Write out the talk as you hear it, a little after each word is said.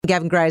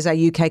Gavin Gray is our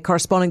UK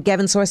correspondent.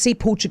 Gavin, so I see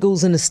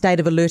Portugal's in a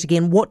state of alert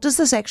again. What does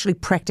this actually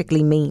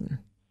practically mean?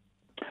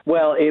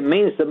 Well, it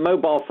means that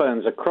mobile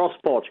phones across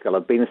Portugal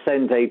have been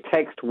sent a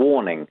text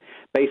warning,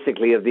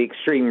 basically, of the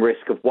extreme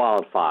risk of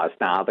wildfires.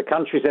 Now, the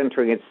country's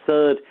entering its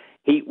third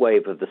heat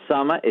wave of the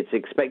summer. It's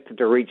expected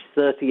to reach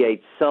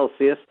 38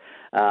 Celsius.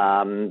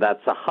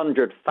 That's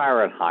 100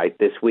 Fahrenheit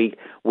this week,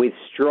 with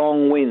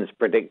strong winds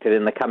predicted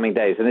in the coming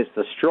days. And it's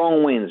the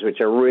strong winds which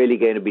are really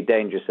going to be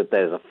dangerous if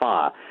there's a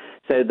fire.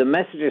 So the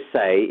messages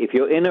say, if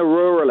you're in a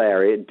rural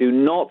area, do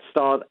not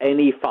start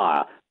any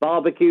fire.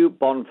 Barbecue,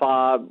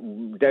 bonfire,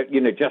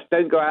 just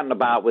don't go out and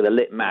about with a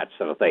lit match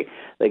sort of thing.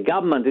 The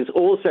government is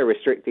also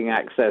restricting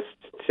access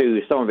to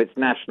some of its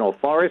national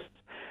forests,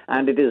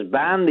 and it has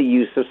banned the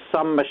use of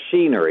some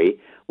machinery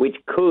which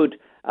could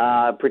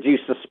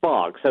produce a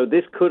spark. So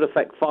this could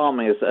affect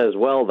farming as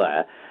well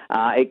there.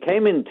 It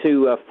came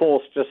into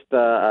force just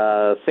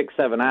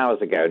 6-7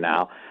 hours ago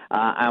now,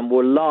 and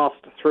will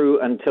last through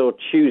until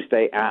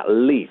Tuesday at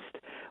least.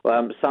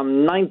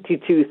 Some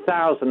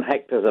 92,000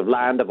 hectares of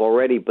land have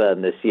already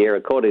burned this year,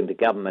 according to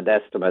government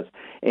estimates.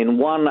 In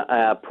one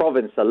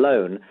province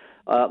alone,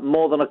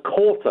 more than a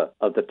quarter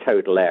of the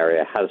total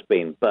area has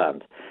been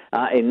burnt.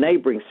 In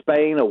neighboring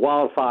Spain, a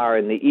wildfire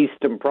in the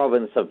eastern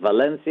province of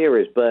Valencia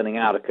is burning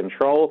out of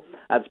control.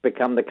 That's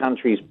become the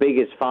country's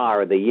biggest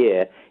fire of the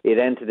year. It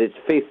entered its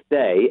fifth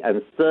day,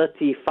 and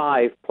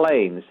 35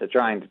 planes are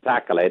trying to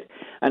tackle it.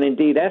 And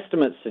indeed,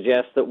 estimates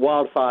suggest that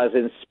wildfires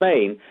in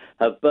Spain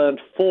have burnt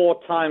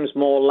 4 times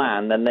more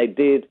land than they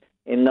did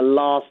in the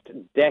last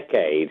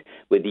decade,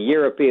 with the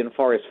European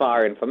Forest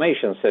Fire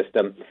Information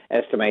System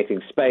estimating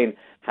Spain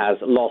has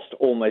lost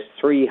almost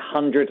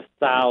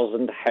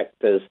 300,000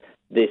 hectares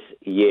this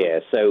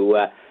year.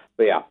 So,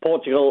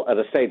 Portugal at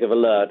a state of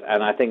alert,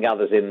 and I think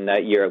others in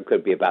Europe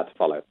could be about to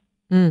follow.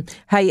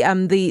 Hey,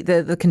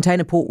 the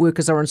container port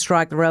workers are on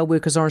strike, the rail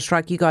workers are on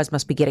strike. You guys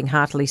must be getting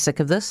heartily sick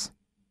of this.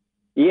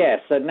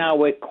 Yes, and now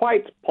we're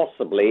quite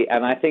possibly,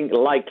 and I think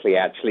likely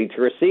actually,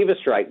 to receive a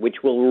strike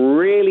which will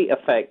really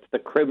affect the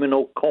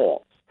criminal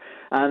courts.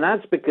 And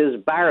that's because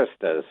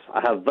barristers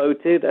have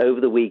voted over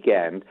the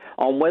weekend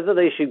on whether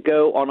they should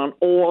go on an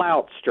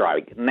all-out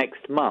strike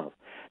next month.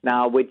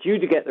 Now, we're due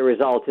to get the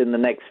result in the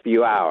next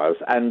few hours,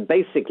 and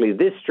basically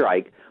this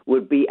strike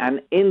would be an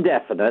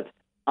indefinite,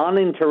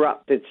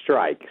 uninterrupted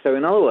strike. So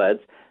in other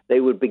words, they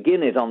would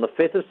begin it on the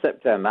 5th of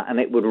September, and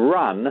it would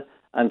run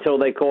until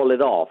they call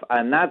it off.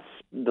 And that's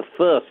the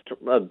first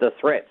of the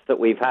threats that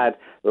we've had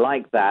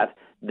like that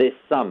this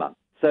summer.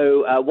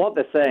 So what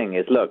they're saying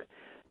is, look,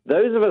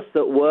 those of us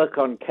that work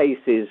on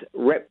cases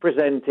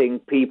representing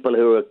people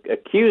who are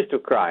accused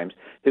of crimes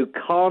who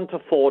can't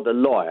afford a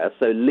lawyer,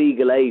 so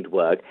legal aid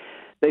work,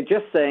 they're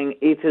just saying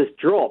it has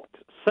dropped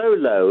so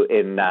low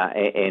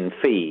in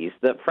fees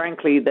that,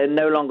 frankly, they're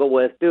no longer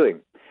worth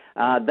doing.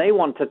 They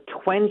want a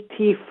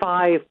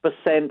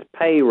 25%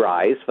 pay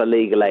rise for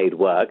legal aid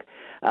work,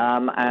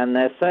 and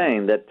they're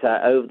saying that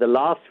over the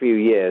last few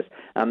years,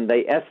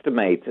 they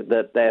estimate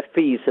that their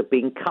fees have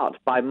been cut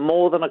by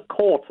more than a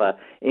quarter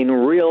in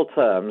real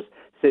terms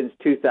since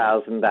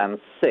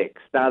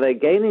 2006. Now, they're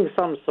gaining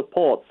some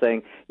support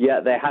saying,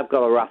 yeah, they have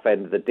got a rough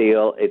end of the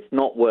deal. It's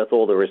not worth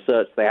all the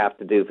research they have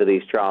to do for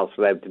these trials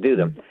for them to do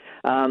them.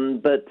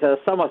 But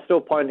some are still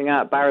pointing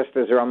out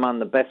barristers are among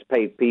the best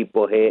paid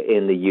people here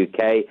in the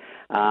UK.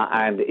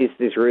 And is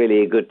this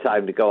really a good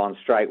time to go on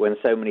strike when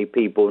so many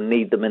people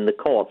need them in the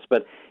courts?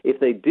 But if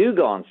they do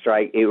go on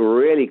strike, it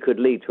really could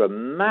lead to a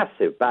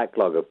massive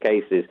backlog of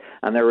cases.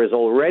 And there is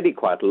already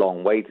quite a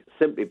long wait,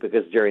 simply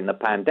because during the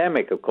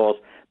pandemic, of course,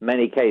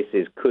 many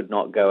cases could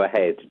not go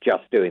ahead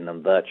just doing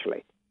them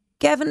virtually.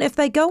 Gavin, if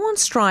they go on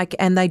strike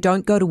and they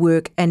don't go to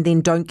work and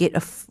then don't get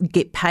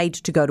paid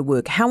to go to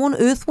work, how on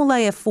earth will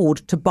they afford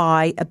to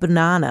buy a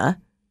banana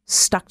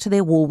stuck to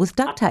their wall with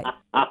duct tape?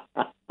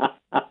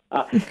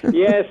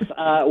 Yes,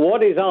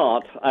 what is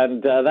art?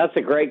 And that's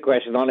a great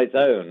question on its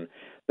own.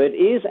 But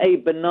is a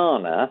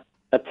banana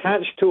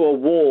attached to a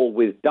wall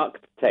with duct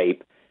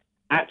tape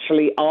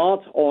actually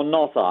art or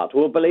not art?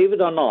 Well, believe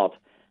it or not,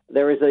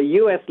 there is a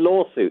U.S.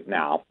 lawsuit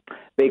now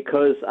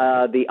because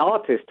the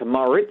artist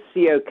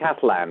Maurizio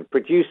Catalan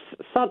produced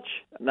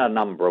such a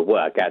number of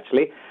work,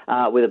 actually,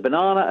 with a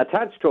banana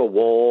attached to a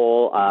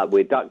wall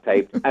with duct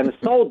tape and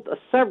sold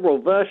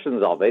several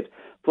versions of it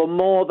for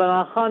more than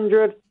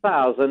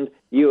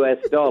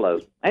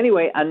 $100,000.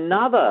 Anyway,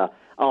 another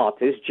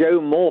artist, Joe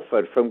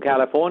Morford from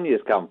California,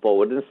 has come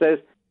forward and says,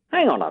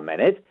 hang on a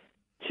minute,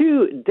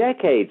 2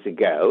 decades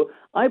ago,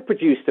 I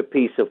produced a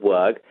piece of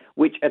work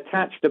which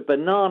attached a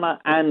banana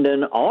and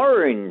an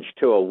orange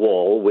to a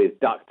wall with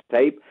duct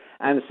tape,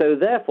 and so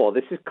therefore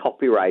this is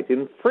copyright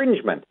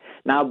infringement.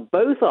 Now,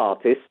 both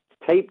artists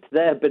taped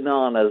their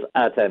bananas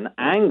at an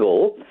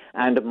angle,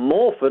 and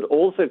Morford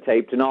also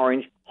taped an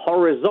orange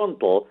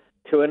horizontal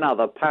to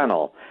another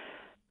panel.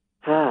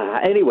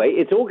 Anyway,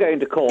 it's all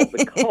going to court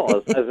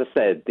because, as I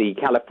said, the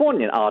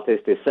Californian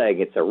artist is saying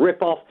it's a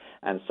rip-off,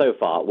 and so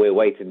far we're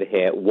waiting to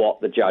hear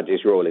what the judge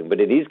is ruling. But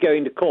it is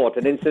going to court,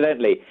 and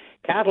incidentally,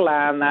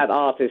 Catalan, that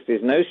artist,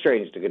 is no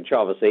stranger to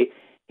controversy.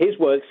 His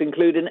works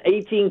include an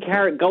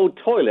 18-karat gold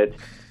toilet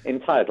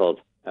entitled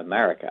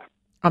America.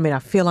 I mean, I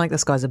feel like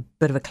this guy's a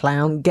bit of a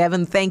clown.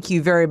 Gavin, thank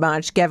you very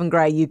much. Gavin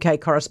Gray,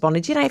 UK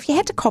correspondent. You know, if you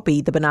had to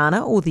copy the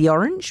banana or the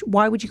orange,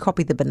 why would you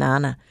copy the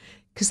banana?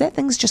 Because that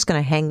thing's just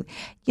going to hang.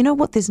 You know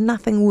what? There's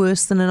nothing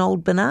worse than an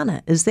old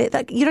banana. Is there?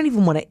 Like, you don't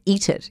even want to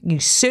eat it. You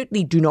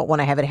certainly do not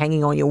want to have it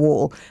hanging on your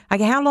wall.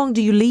 Okay, how long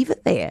do you leave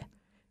it there?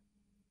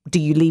 Do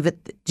you leave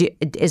it?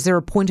 Is there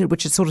a point at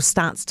which it sort of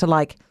starts to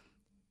like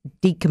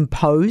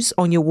decompose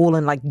on your wall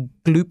and like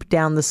gloop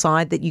down the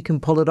side that you can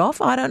pull it off?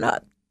 I don't know.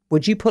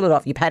 Would you pull it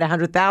off? You paid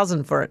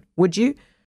 $100,000 for it. Would you?